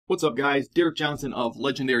What's up guys, Derek Johnson of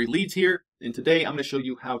Legendary Leads here, and today I'm going to show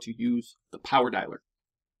you how to use the power dialer.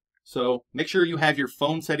 So make sure you have your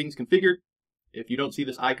phone settings configured. If you don't see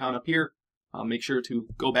this icon up here, make sure to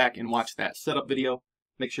go back and watch that setup video.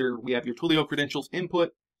 Make sure we have your Twilio credentials input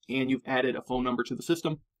and you've added a phone number to the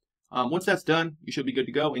system. Once that's done, you should be good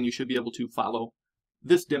to go and you should be able to follow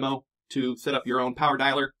this demo to set up your own power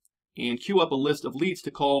dialer and queue up a list of leads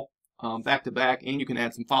to call back to back, and you can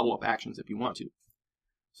add some follow-up actions if you want to.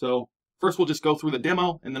 So first we'll just go through the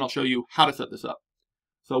demo and then I'll show you how to set this up.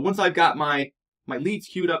 So once I've got my leads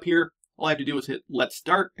queued up here, all I have to do is hit let's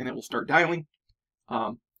start and it will start dialing.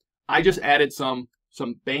 I just added some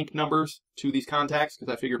bank numbers to these contacts because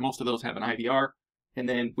I figured most of those have an IVR, and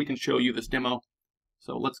then we can show you this demo.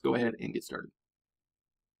 So let's go ahead and get started.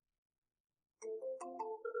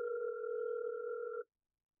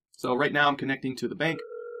 So right now I'm connecting to the bank.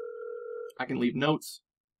 I can leave notes,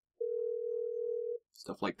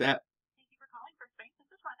 stuff like that. Thank you for calling First Bank. This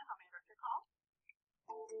is Rhonda. How may I direct your call?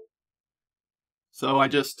 So I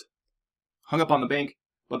just hung up on the bank,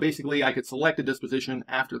 but basically I could select a disposition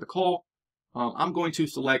after the call. I'm going to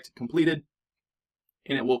select completed,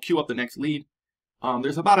 and it will queue up the next lead.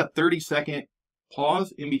 There's about a 30-second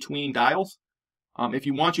pause in between dials. If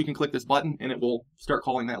you want, you can click this button and it will start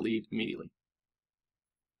calling that lead immediately.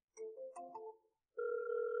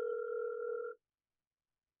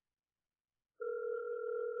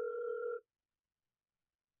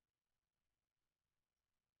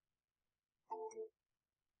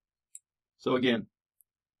 So again,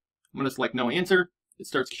 I'm going to select no answer. It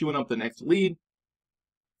starts queuing up the next lead.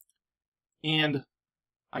 And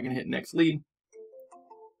I can hit next lead.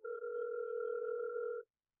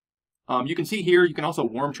 You can see here, you can also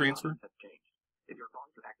warm transfer. If you're calling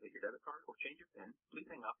to activate your debit card or change your PIN, please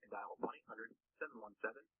hang up and dial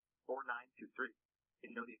 1-800-717-4923. If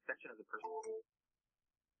you know the extension of the person.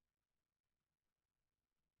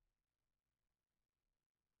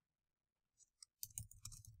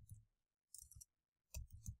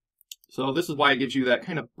 So this is why it gives you that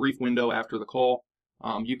kind of brief window after the call.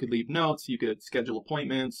 You could leave notes, you could schedule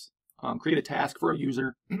appointments, create a task for a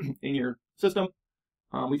user in your system.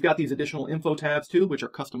 We've got these additional info tabs too, which are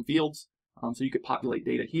custom fields. So you could populate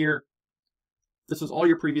data here. This is all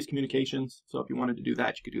your previous communications. So if you wanted to do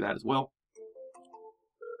that, you could do that as well.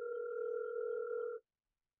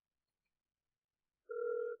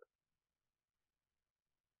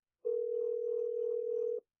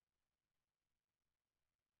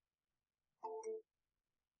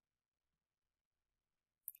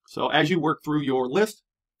 So as you work through your list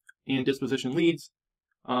and disposition leads,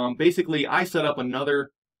 basically I set up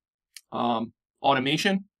another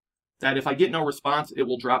automation that if I get no response, it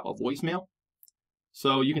will drop a voicemail.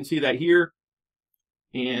 So you can see that here,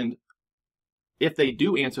 and if they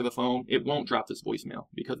do answer the phone, it won't drop this voicemail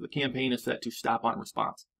because the campaign is set to stop on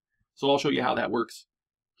response. So I'll show you how that works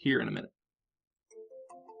here in a minute.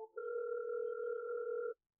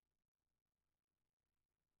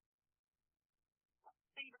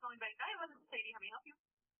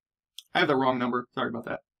 I have the wrong number. Sorry about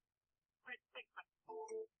that.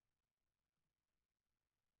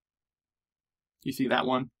 You see that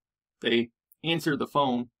one? They answered the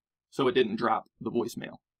phone, so it didn't drop the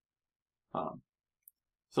voicemail.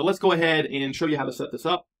 So let's go ahead and show you how to set this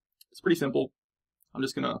up. It's pretty simple. I'm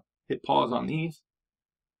just going to hit pause on these,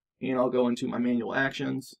 and I'll go into my manual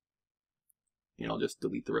actions, and I'll just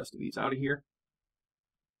delete the rest of these out of here.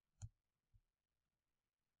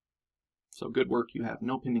 So good work, you have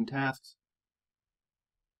no pending tasks.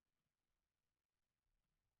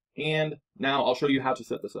 And now I'll show you how to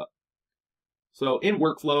set this up. So in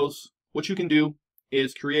workflows, what you can do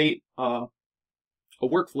is create a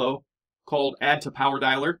workflow called add to power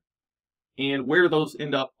dialer, and where those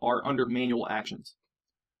end up are under manual actions.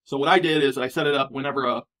 So what I did is I set it up whenever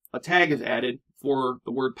a tag is added for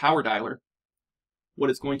the word power dialer, what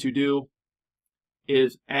it's going to do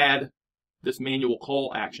is add this manual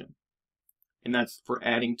call action. And that's for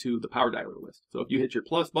adding to the power dialer list. So if you hit your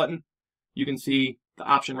plus button, you can see the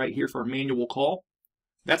option right here for a manual call.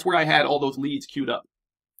 That's where I had all those leads queued up.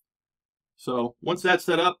 So once that's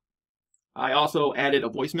set up, I also added a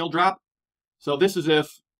voicemail drop. So this is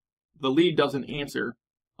if the lead doesn't answer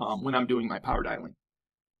when I'm doing my power dialing.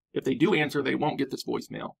 If they do answer, they won't get this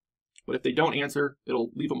voicemail. But if they don't answer,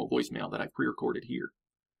 it'll leave them a voicemail that I've pre-recorded here.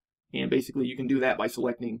 And basically you can do that by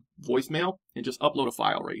selecting voicemail and just upload a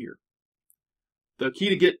file right here. The key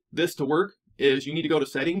to get this to work is you need to go to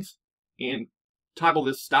settings and toggle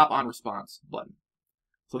this stop on response button.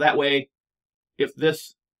 So that way, if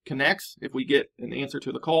this connects, if we get an answer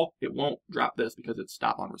to the call, it won't drop this because it's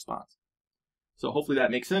stop on response. So hopefully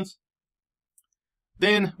that makes sense.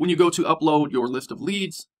 Then when you go to upload your list of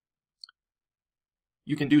leads,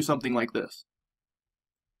 you can do something like this.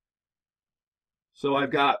 So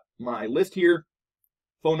I've got my list here,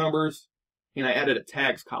 phone numbers, and I added a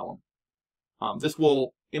tags column. This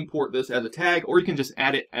will import this as a tag, or you can just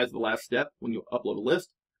add it as the last step when you upload a list.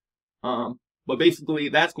 But basically,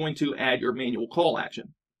 that's going to add your manual call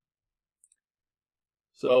action.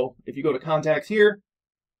 So if you go to contacts here,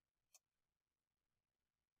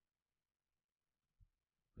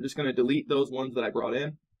 I'm just going to delete those ones that I brought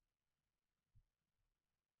in.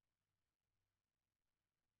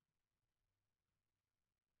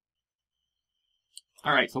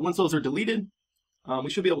 All right, so once those are deleted, we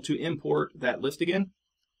should be able to import that list again.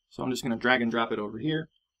 So I'm just going to drag and drop it over here.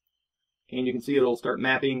 And you can see it'll start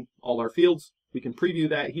mapping all our fields. We can preview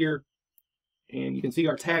that here. And you can see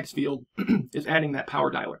our tags field is adding that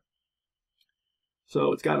power dialer.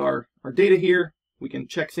 So it's got our data here. We can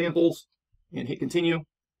check samples and hit continue.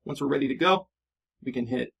 Once we're ready to go, we can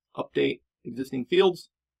hit update existing fields.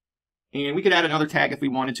 And we could add another tag if we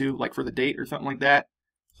wanted to, like for the date or something like that.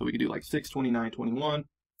 So we could do like 6/29/21 to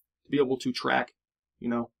be able to track,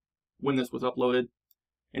 when this was uploaded.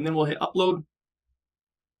 And then we'll hit upload.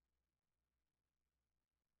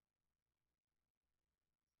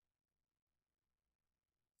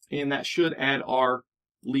 And that should add our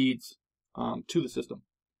leads to the system.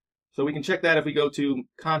 So we can check that if we go to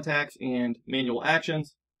contacts and manual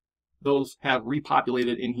actions. Those have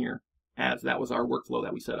repopulated in here as that was our workflow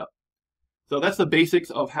that we set up. So that's the basics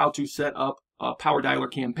of how to set up a power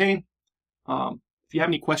dialer campaign. If you have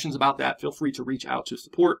any questions about that, feel free to reach out to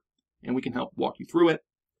support and we can help walk you through it.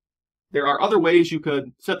 There are other ways you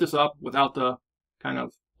could set this up without the kind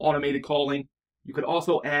of automated calling. You could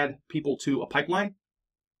also add people to a pipeline.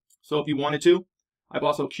 So if you wanted to, I've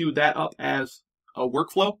also queued that up as a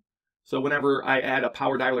workflow. So whenever I add a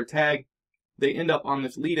power dialer tag, they end up on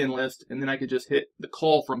this lead-in list, and then I could just hit the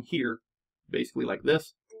call from here, basically like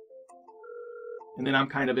this. And then I'm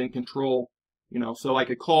kind of in control, so I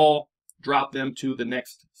could call, drop them to the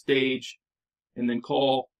next stage, and then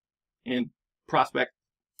call and prospect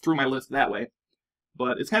through my list that way.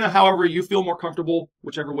 But it's kind of however you feel more comfortable,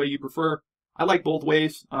 whichever way you prefer. I like both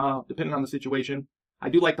ways, depending on the situation. I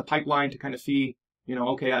do like the pipeline to kind of see,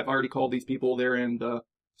 okay, I've already called these people. They're in the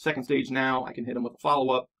second stage now. I can hit them with a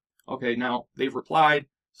follow-up. Okay, now they've replied,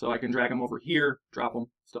 so I can drag them over here, drop them,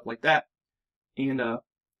 stuff like that. And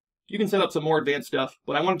you can set up some more advanced stuff,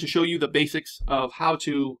 but I wanted to show you the basics of how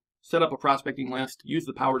to set up a prospecting list, use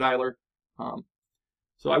the power dialer.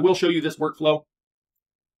 So I will show you this workflow.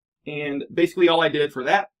 And basically all I did for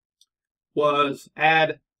that was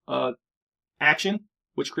add an action,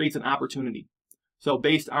 which creates an opportunity. So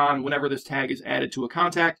based on whenever this tag is added to a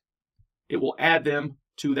contact, it will add them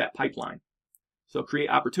to that pipeline. So create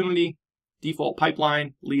opportunity, default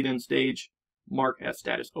pipeline, lead-in stage, mark as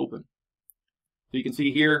status open. So you can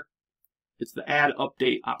see here, it's the add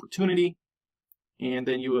update opportunity. And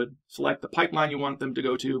then you would select the pipeline you want them to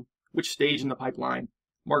go to, which stage in the pipeline,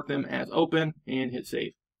 mark them as open, and hit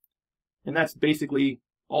save. And that's basically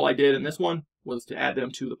all I did in this one, was to add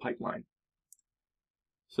them to the pipeline.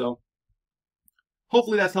 So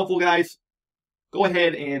hopefully that's helpful, guys. Go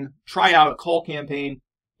ahead and try out a call campaign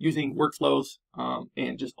using workflows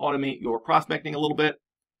and just automate your prospecting a little bit.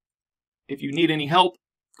 If you need any help,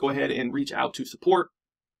 go ahead and reach out to support.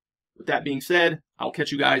 With that being said, I'll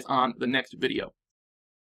catch you guys on the next video.